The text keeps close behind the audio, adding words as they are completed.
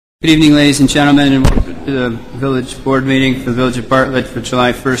Good evening, ladies and gentlemen, and welcome to the Village Board meeting for the Village of Bartlett for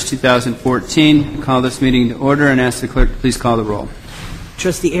July 1st, 2014. I call this meeting to order and ask the clerk to please call the roll.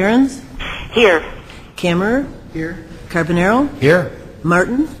 Trustee Ahrens? Here. CAMERER? Here. Carbonaro? Here.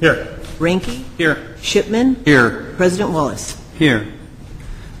 Martin? Here. REINKE? Here. Shipman? Here. President Wallace? Here.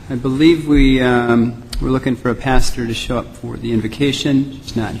 I believe we're looking for a pastor to show up for the invocation.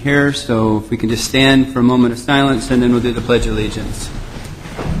 She's not here, so if we can just stand for a moment of silence, and then we'll do the Pledge of Allegiance.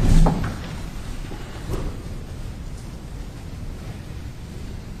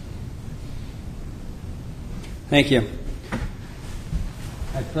 Thank you.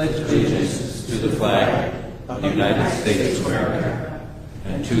 I pledge allegiance to the flag of the United States of America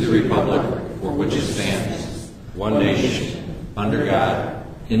and to the republic for which it stands, one nation, under God,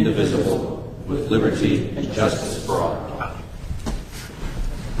 indivisible, with liberty and justice for all.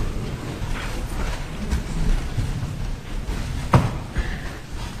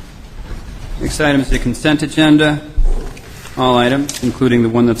 Next item is the consent agenda. All items, including the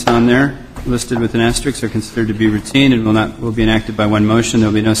one that's on there, listed with an asterisk, are considered to be routine and will be enacted by one motion. There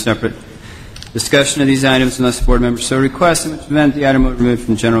will be no separate discussion of these items unless the board member so requests, in which event the item will be removed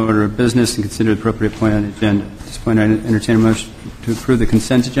from the general order of business and considered the appropriate point on the agenda. At this point, I entertain a motion to approve the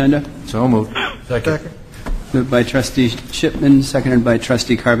consent agenda. So moved. Second. Moved by Trustee Shipman, seconded by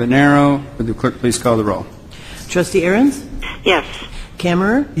Trustee Carbonaro. Would the clerk please call the roll? Trustee Ahrens? Yes.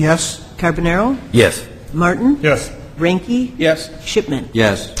 CAMERER? Yes. Carbonaro? Yes. Martin? Yes. REINKE? Yes. Shipman?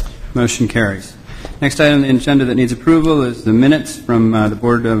 Yes. Motion carries. Next item on the agenda that needs approval is the minutes from the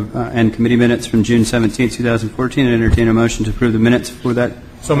Board of, and Committee minutes from June 17, 2014. I entertain a motion to approve the minutes for that.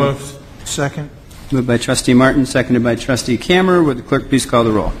 So moved. Second. Moved by Trustee Martin, seconded by Trustee Camerer. Would the clerk please call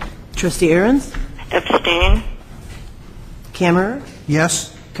the roll? Trustee Ahrens? Abstain. CAMERER?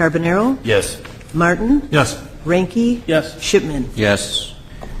 Yes. Carbonaro? Yes. Martin? Yes. REINKE? Yes. Shipman? Yes.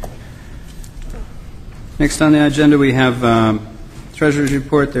 Next on the agenda we have Treasurer's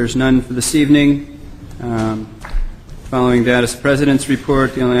report. There's none for this evening. Following that is the President's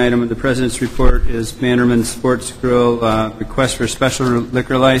report. The only item of the President's report is Bannerman Sports Grill request for a special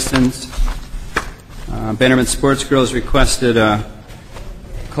liquor license. Bannerman Sports Grill has requested a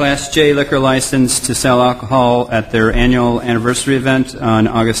Class J liquor license to sell alcohol at their annual anniversary event on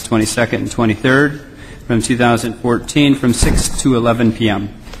August 22nd and 23rd from 2014 from 6 to 11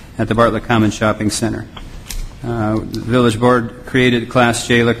 p.m. at the Bartlett Common Shopping Center. The Village Board created a Class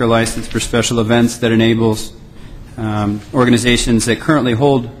J liquor license for special events that enables organizations that currently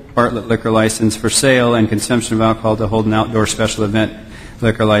hold Bartlett liquor license for sale and consumption of alcohol to hold an outdoor special event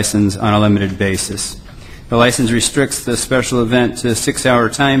liquor license on a limited basis. The license restricts the special event to a 6-hour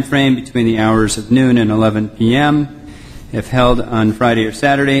time frame between the hours of noon and 11 p.m. if held on Friday or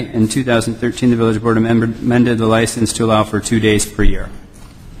Saturday. In 2013, the Village Board amended the license to allow for 2 days per year.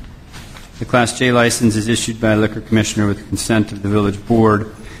 The Class J license is issued by a liquor commissioner with the consent of the Village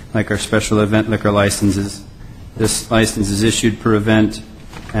Board, like our special event liquor licenses. This license is issued per event,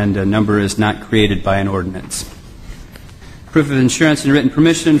 and a number is not created by an ordinance. Proof of insurance and written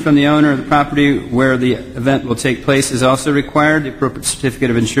permission from the owner of the property where the event will take place is also required. The appropriate certificate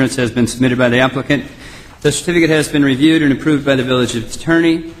of insurance has been submitted by the applicant. The certificate has been reviewed and approved by the village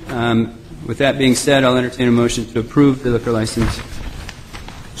attorney. With that being said, I'll entertain a motion to approve the liquor license.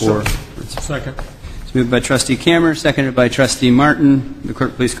 Second. It's moved by Trustee Camerer, seconded by Trustee Martin. The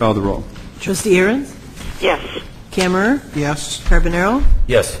clerk please call the roll. Trustee Ahrens? Yes. CAMERER? Yes. Carbonaro?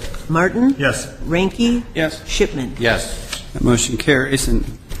 Yes. Martin? Yes. REINKE? Yes. Shipman? Yes. That motion carries, and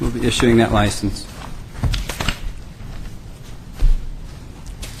we'll be issuing that license.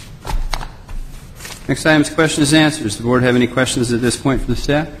 Next item is questions and answers. Does the board have any questions at this point for the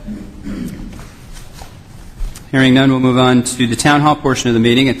staff? Hearing none, we'll move on to the town hall portion of the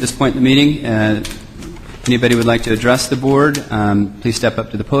meeting. At this point in the meeting, if anybody would like to address the board, please step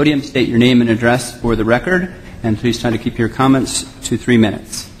up to the podium, state your name and address for the record, and please try to keep your comments to 3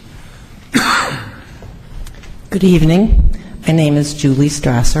 minutes. Good evening. My name is Julie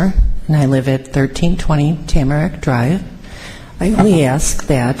Strasser, and I live at 1320 Tamarack Drive. I only ask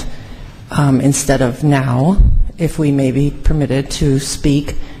that instead of now, if we may be permitted to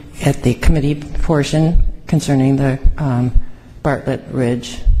speak at the committee portion concerning the Bartlett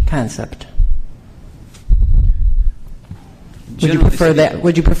Ridge concept. Would you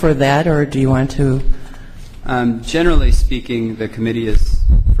prefer that, or do you want to? Generally speaking, the committee is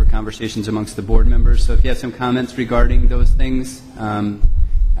for conversations amongst the board members. So if you have some comments regarding those things,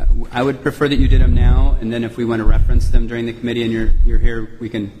 I would prefer that you did them now, and then if we want to reference them during the committee and you're here, we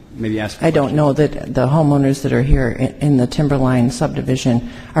can maybe ask. I don't know that the homeowners that are here in the Timberline subdivision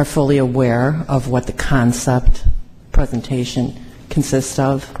are fully aware of what the concept presentation consists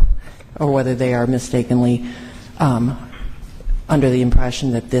of. or whether they are mistakenly under the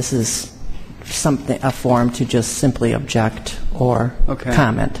impression that this is a form to just simply object or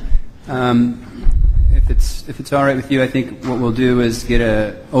comment. If it's all right with you, I think what we'll do is get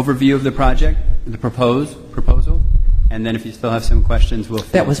an overview of the project, the proposal, and then if you still have some questions, we'll...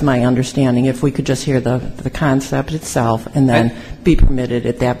 That was my understanding. If we could just hear the concept itself and then be permitted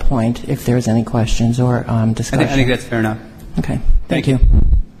at that point if there's any questions or discussion. I think that's fair enough. Okay. Thank you.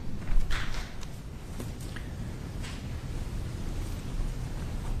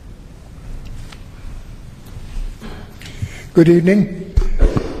 Good evening.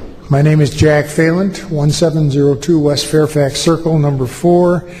 My name is Jack Phelan, 1702 West Fairfax Circle, number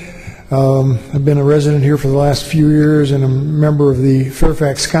 4. I've been a resident here for the last few years and a member of the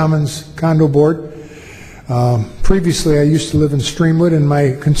Fairfax Commons Condo Board. Previously, I used to live in Streamwood, and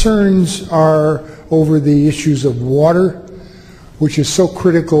my concerns are over the issues of water, which is so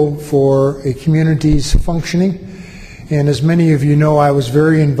critical for a community's functioning. And as many of you know, I was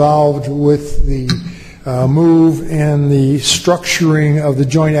very involved with the move and the structuring of the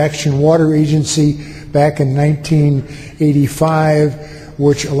Joint Action Water Agency back in 1985,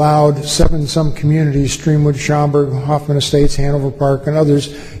 which allowed some communities, Streamwood, Schaumburg, Hoffman Estates, Hanover Park, and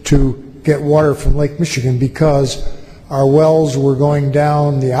others, to get water from Lake Michigan because our wells were going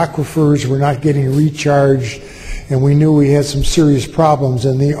down, the aquifers were not getting recharged, and we knew we had some serious problems.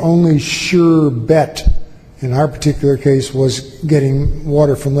 And the only sure bet in our particular case was getting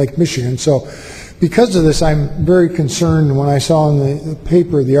water from Lake Michigan. So because of this, I'm very concerned when I saw in the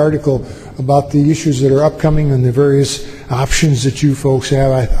paper the article about the issues that are upcoming and the various options that you folks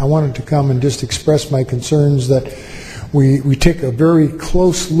have. I wanted to come and just express my concerns that we take a very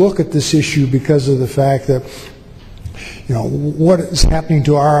close look at this issue because of the fact that, you know, what is happening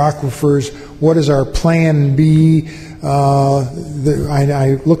to our aquifers, what is our plan B?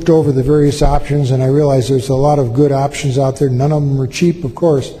 I looked over the various options and I realized there's a lot of good options out there. None of them are cheap, of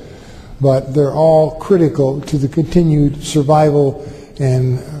course, but they're all critical to the continued survival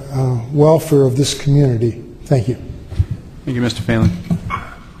and welfare of this community. Thank you. Thank you, Mr. Phelan.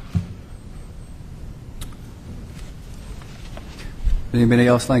 Would anybody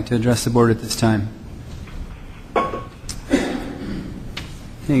else like to address the board at this time?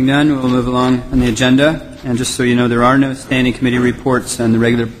 Seeing none, we'll move along on the agenda. And just so you know, there are no standing committee reports on the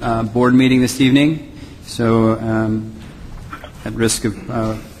regular board meeting this evening. So at risk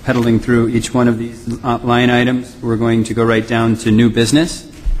of peddling through each one of these line items, we're going to go right down to new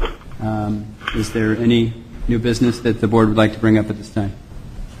business. Is there any new business that the board would like to bring up at this time?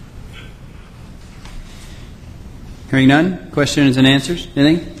 Hearing none, questions and answers?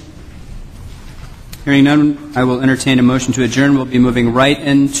 Anything? Hearing none, I will entertain a motion to adjourn. We'll be moving right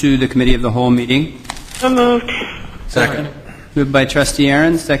into the committee of the whole meeting. So moved. Second. Moved by Trustee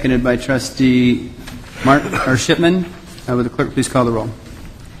Aaron, seconded by Trustee Shipman. Would the clerk please call the roll?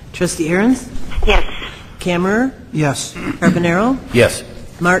 Trustee Ahrens? Yes. CAMERER? Yes. Carbonaro? Yes.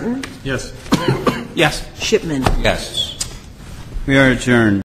 Martin? Yes. Yes. Shipman? Yes. We are adjourned.